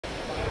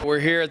We're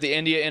here at the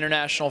India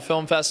International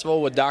Film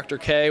Festival with Dr.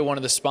 K, one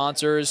of the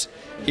sponsors.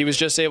 He was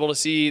just able to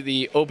see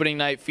the opening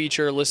night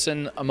feature,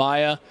 Listen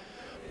Amaya.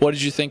 What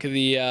did you think of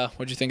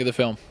the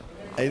film?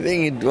 I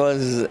think it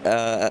was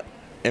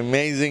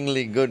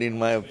amazingly good in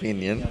my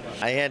opinion.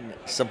 I had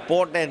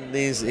supported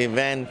this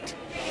event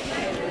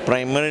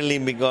primarily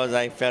because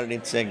I felt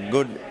it's a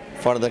good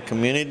for the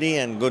community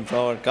and good for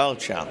our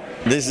culture.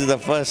 This is the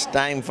first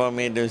time for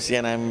me to see,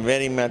 and I'm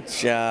very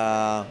much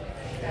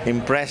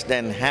impressed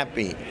and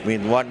happy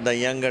with what the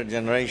younger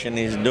generation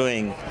is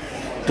doing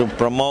to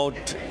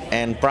promote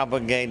and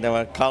propagate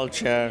our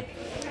culture,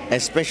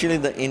 especially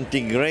the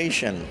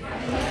integration.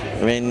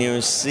 When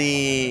you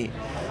see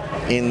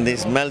in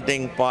this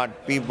melting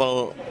pot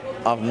people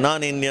of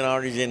non-Indian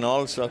origin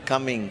also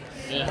coming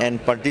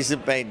and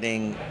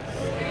participating,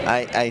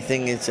 I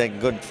think it's a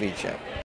good feature.